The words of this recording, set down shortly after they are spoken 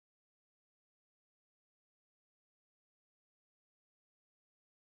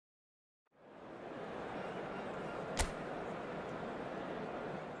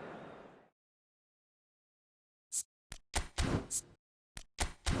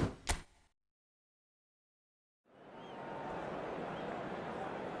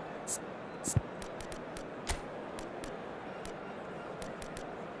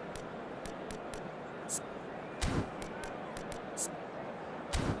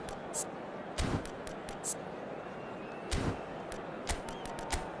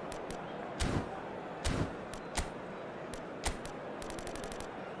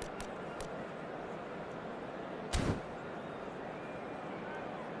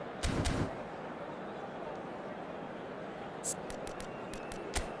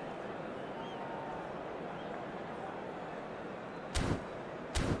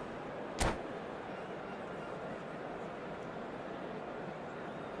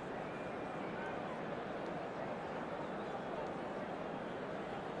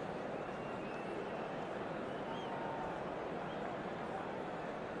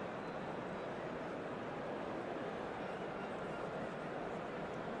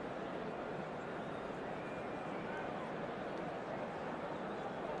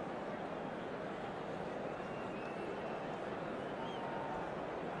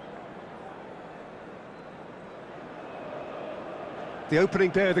The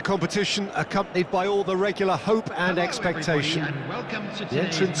opening day of the competition, accompanied by all the regular hope and expectation. And welcome to The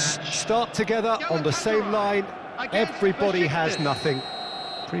entrants match. start together on the same line. Everybody has nothing.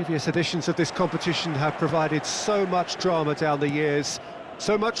 Previous editions of this competition have provided so much drama down the years,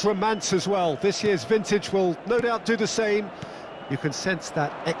 so much romance as well. This year's vintage will no doubt do the same. You can sense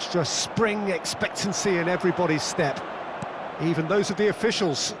that extra spring expectancy in everybody's step, even those of the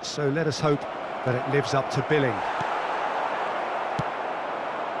officials, so let us hope that it lives up to billing.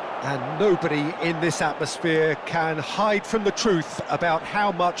 And nobody in this atmosphere can hide from the truth about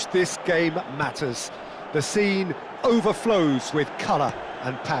how much this game matters. The scene overflows with colour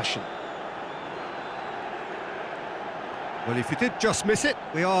and passion. Well, if you did just miss it,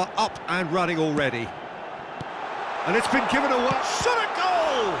 we are up and running already. And it's been given away. Shot a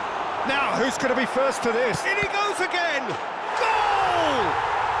goal! Now, who's going to be first to this? In he goes again! Goal!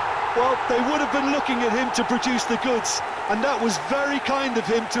 Well, they would have been looking at him to produce the goods, and that was very kind of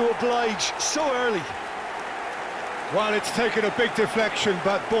him to oblige so early. Well, it's taken a big deflection,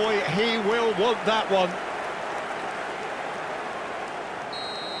 but boy, he will want that one.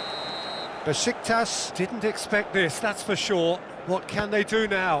 Besiktas didn't expect this, that's for sure. What can they do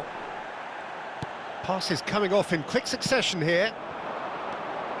now? Passes coming off in quick succession here.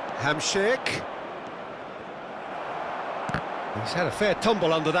 Hamšík. He's had a fair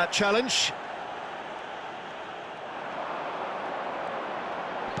tumble under that challenge.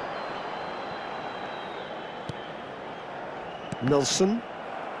 Nelson.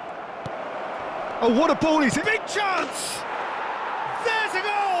 Oh, what a ball he's in! Big chance! There's a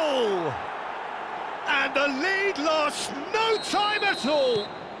goal! And the lead lost no time at all!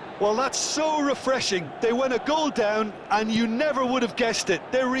 Well, that's so refreshing. They went a goal down, and you never would have guessed it.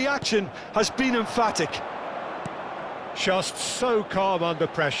 Their reaction has been emphatic. Just so calm under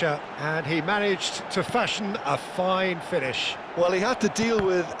pressure, and he managed to fashion a fine finish. Well, he had to deal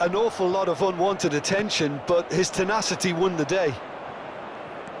with an awful lot of unwanted attention, but his tenacity won the day.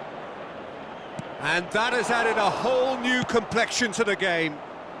 And that has added a whole new complexion to the game.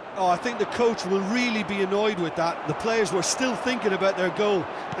 Oh, I think the coach will really be annoyed with that. The players were still thinking about their goal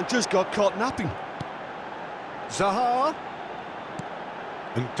and just got caught napping. Zaha.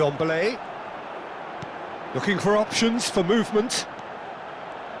 And Ndombele. Looking for options for movement.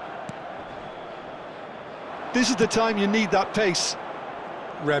 This is the time you need that pace.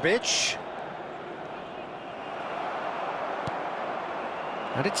 Rebic.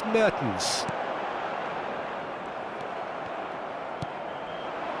 And it's Mertens.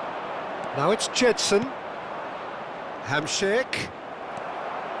 Now it's Jedson. Hamšík.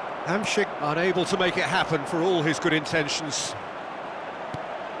 Hamšík unable to make it happen for all his good intentions.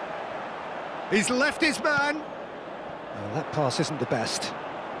 He's left his man. Well, that pass isn't the best.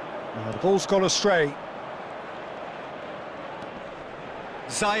 Well, the ball's gone astray.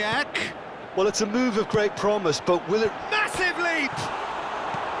 Ziyech. Well, it's a move of great promise, but will it... Massive leap!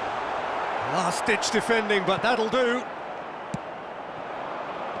 Last-ditch defending, but that'll do.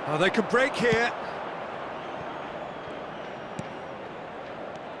 Oh, they could break here.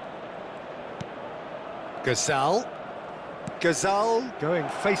 Gazal. Gazal going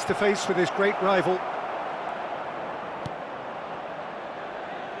face-to-face with his great rival.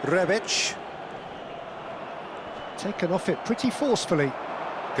 Rebic. Taken off it pretty forcefully.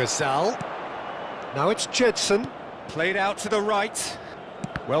 Gazal. Now it's Jedson. Played out to the right.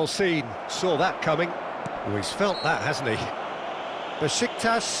 Well seen. Saw that coming. Oh, he's felt that, hasn't he?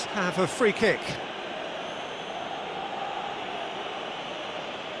 Besiktas have a free kick.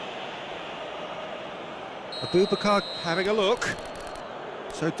 Abubakar having a look.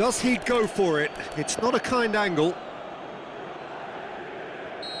 So does he go for it? It's not a kind angle.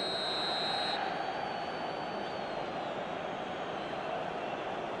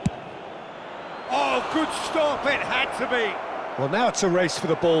 Oh, good stop, it had to be. Well, now it's a race for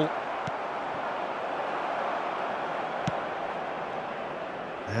the ball.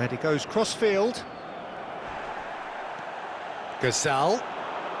 And he goes cross-field. Gazal.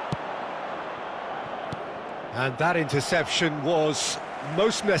 And that interception was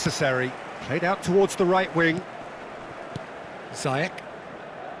most necessary. Played out towards the right wing. Ziyech.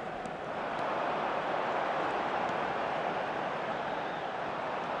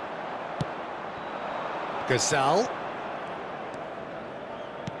 Gazal.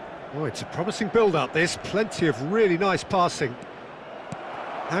 Oh, it's a promising build-up, this. Plenty of really nice passing.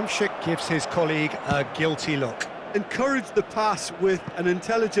 Hamšík gives his colleague a guilty look. Encouraged the pass with an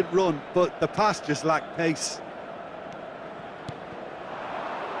intelligent run, but the pass just lacked pace.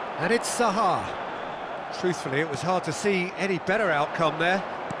 And it's Zaha. Truthfully, it was hard to see any better outcome there.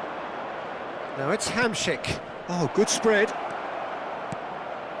 Now it's Hamšík. Oh, good spread.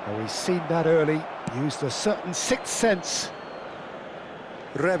 Oh, he's seen that early, used a certain sixth sense.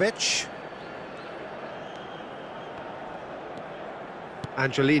 Rebic.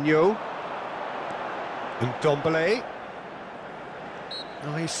 Angelino. Ndombele.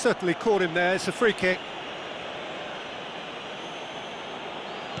 Oh, he's certainly caught him there. It's a free kick.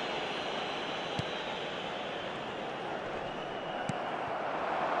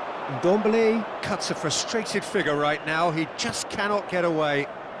 Ndombele cuts a frustrated figure right now. He just cannot get away.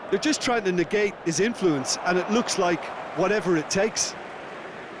 They're just trying to negate his influence, and it looks like whatever it takes.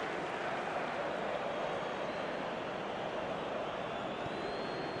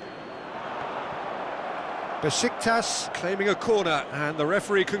 Besiktas claiming a corner, and the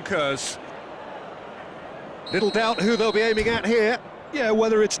referee concurs. Little doubt who they'll be aiming at here. Yeah,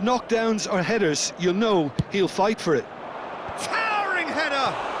 whether it's knockdowns or headers, you'll know he'll fight for it. Towering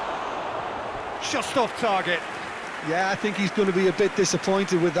header! Just off target. Yeah, I think he's going to be a bit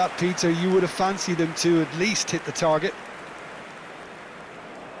disappointed with that, Peter. You would have fancied him to at least hit the target.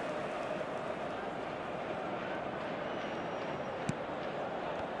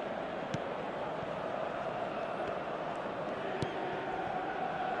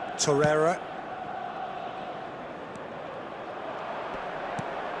 Torreira.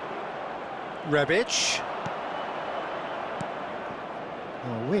 Rebic.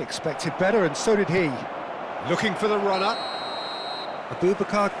 Oh, we expected better, and so did he. Looking for the runner.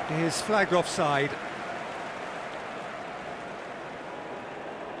 Abubakar is flagged offside.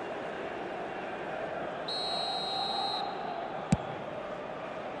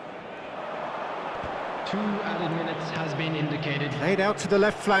 Two added minutes has been indicated. Played out to the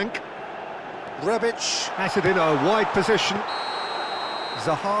left flank. Rebic has it in a wide position.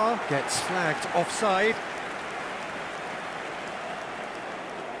 Zaha gets flagged offside.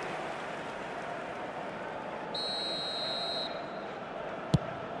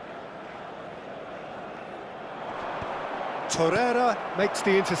 Torreira makes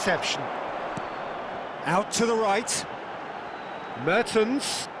the interception. Out to the right.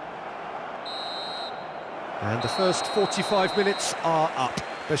 Mertens. And the first 45 minutes are up.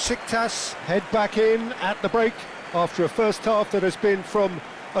 Besiktas head back in at the break after a first half that has been, from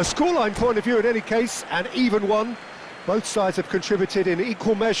a scoreline point of view in any case, an even one. Both sides have contributed in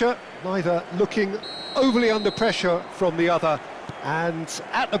equal measure, neither looking overly under pressure from the other. And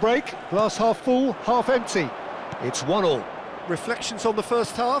at the break, glass half full, half empty. It's 1-1. Reflections on the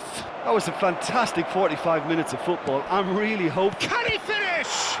first half? That was a fantastic 45 minutes of football. I'm really hoping... Can he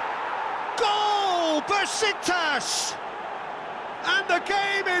finish? Goal! Besiktas! And the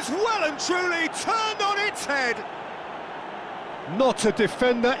game is well and truly turned on its head. Not a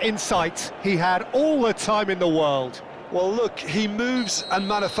defender in sight. He had all the time in the world. Well, look, he moves and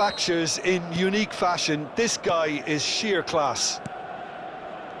manufactures in unique fashion. This guy is sheer class.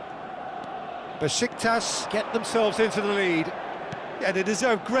 Besiktas get themselves into the lead. Yeah, they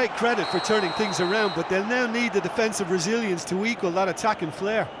deserve great credit for turning things around, but they'll now need the defensive resilience to equal that attacking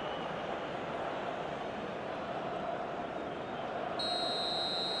flair.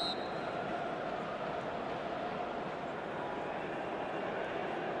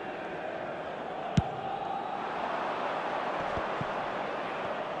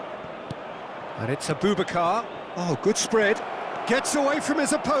 And it's Abubakar. Oh, good spread. Gets away from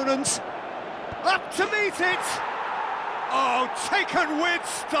his opponent. Up to meet it! Oh, taken with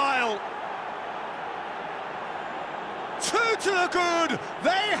style! Two to the good!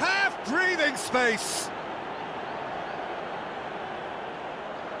 They have breathing space!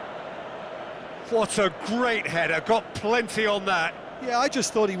 What a great header, got plenty on that. Yeah, I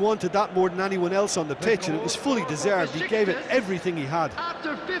just thought he wanted that more than anyone else on the pitch, and it was fully deserved. He gave it everything he had.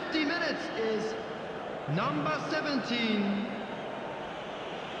 After 50 minutes is number 17.